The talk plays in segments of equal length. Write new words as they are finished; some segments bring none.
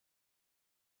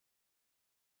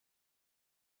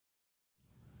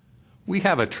We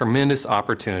have a tremendous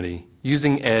opportunity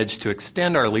using Edge to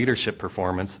extend our leadership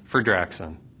performance for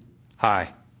Draxxin.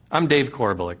 Hi, I'm Dave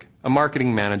Korbelik, a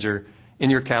marketing manager in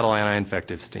your cattle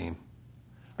anti-infectives team.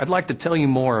 I'd like to tell you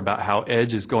more about how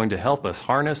Edge is going to help us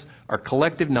harness our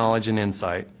collective knowledge and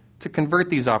insight to convert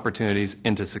these opportunities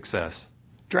into success.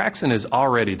 Draxxin is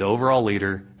already the overall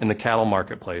leader in the cattle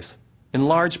marketplace, in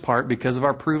large part because of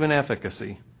our proven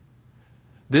efficacy.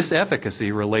 This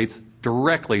efficacy relates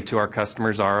directly to our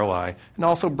customers' ROI and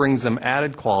also brings them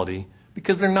added quality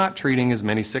because they're not treating as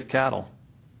many sick cattle.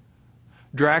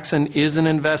 Draxxin is an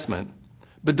investment,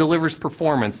 but delivers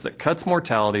performance that cuts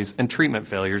mortalities and treatment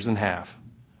failures in half.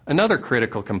 Another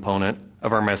critical component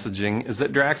of our messaging is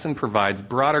that Draxxin provides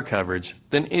broader coverage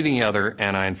than any other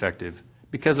anti-infective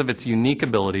because of its unique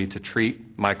ability to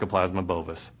treat Mycoplasma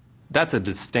bovis. That's a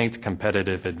distinct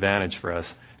competitive advantage for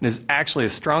us and is actually a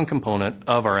strong component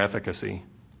of our efficacy.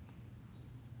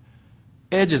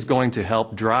 Edge is going to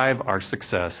help drive our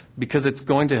success because it's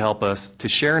going to help us to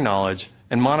share knowledge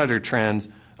and monitor trends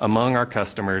among our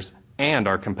customers and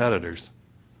our competitors.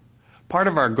 Part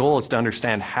of our goal is to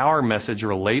understand how our message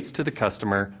relates to the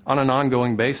customer on an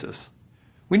ongoing basis.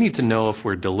 We need to know if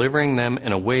we're delivering them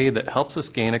in a way that helps us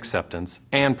gain acceptance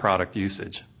and product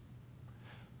usage.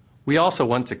 We also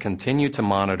want to continue to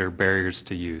monitor barriers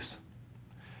to use.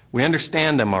 We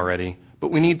understand them already,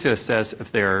 but we need to assess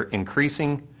if they are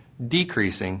increasing,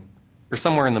 decreasing, or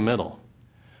somewhere in the middle.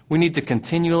 We need to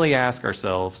continually ask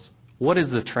ourselves, what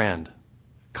is the trend?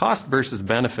 Cost versus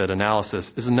benefit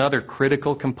analysis is another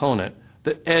critical component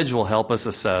that Edge will help us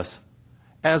assess,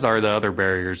 as are the other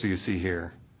barriers you see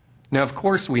here. Now, of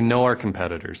course, we know our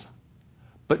competitors,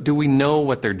 but do we know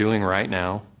what they're doing right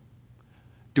now?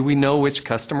 Do we know which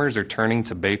customers are turning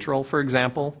to Baytril, for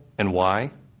example, and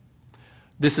why?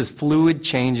 This is fluid,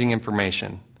 changing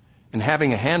information, and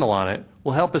having a handle on it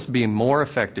will help us be more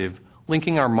effective,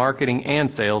 linking our marketing and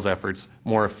sales efforts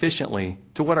more efficiently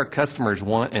to what our customers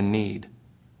want and need.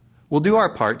 We'll do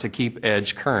our part to keep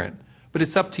Edge current, but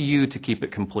it's up to you to keep it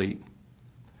complete.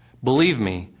 Believe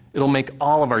me, it'll make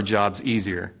all of our jobs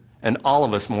easier and all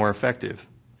of us more effective.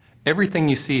 Everything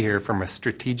you see here from a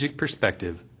strategic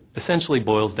perspective essentially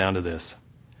boils down to this.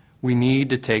 We need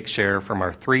to take share from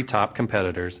our three top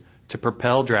competitors to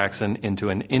propel Draxxin into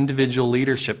an individual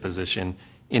leadership position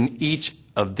in each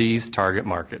of these target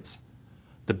markets.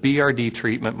 The BRD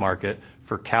treatment market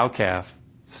for cow-calf,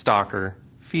 stocker,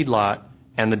 feedlot,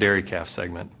 and the dairy calf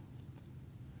segment.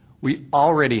 We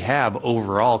already have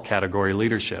overall category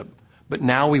leadership, but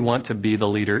now we want to be the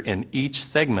leader in each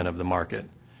segment of the market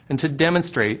and to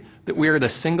demonstrate that we are the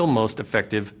single most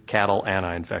effective cattle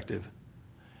anti-infective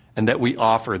and that we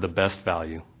offer the best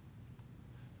value.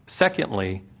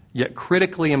 Secondly, yet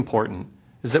critically important,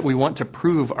 is that we want to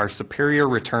prove our superior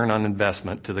return on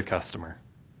investment to the customer.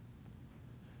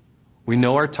 We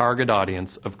know our target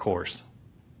audience, of course.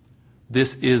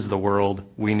 This is the world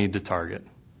we need to target.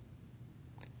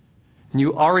 And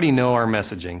you already know our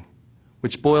messaging,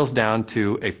 which boils down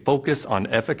to a focus on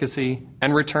efficacy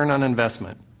and return on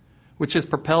investment, which has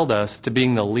propelled us to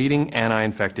being the leading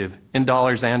anti-infective in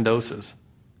dollars and doses.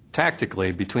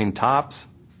 Tactically, between TOPS,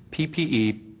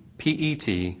 PPE,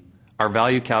 PET, our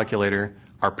value calculator,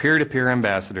 our peer-to-peer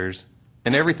ambassadors,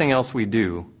 and everything else we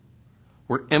do,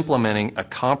 we're implementing a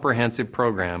comprehensive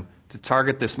program to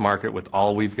target this market with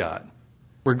all we've got.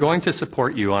 We're going to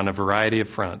support you on a variety of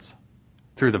fronts,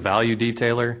 through the value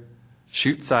detailer,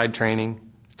 shoot side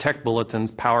training, tech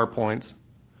bulletins, PowerPoints,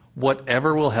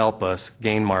 whatever will help us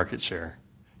gain market share.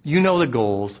 You know the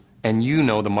goals and you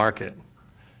know the market.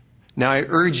 Now I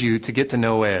urge you to get to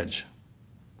know Edge.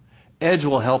 Edge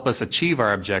will help us achieve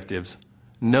our objectives,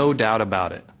 no doubt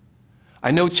about it.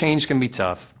 I know change can be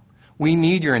tough. We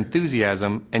need your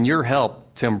enthusiasm and your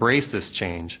help to embrace this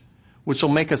change, which will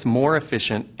make us more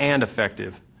efficient and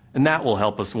effective, and that will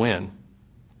help us win.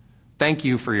 Thank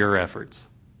you for your efforts.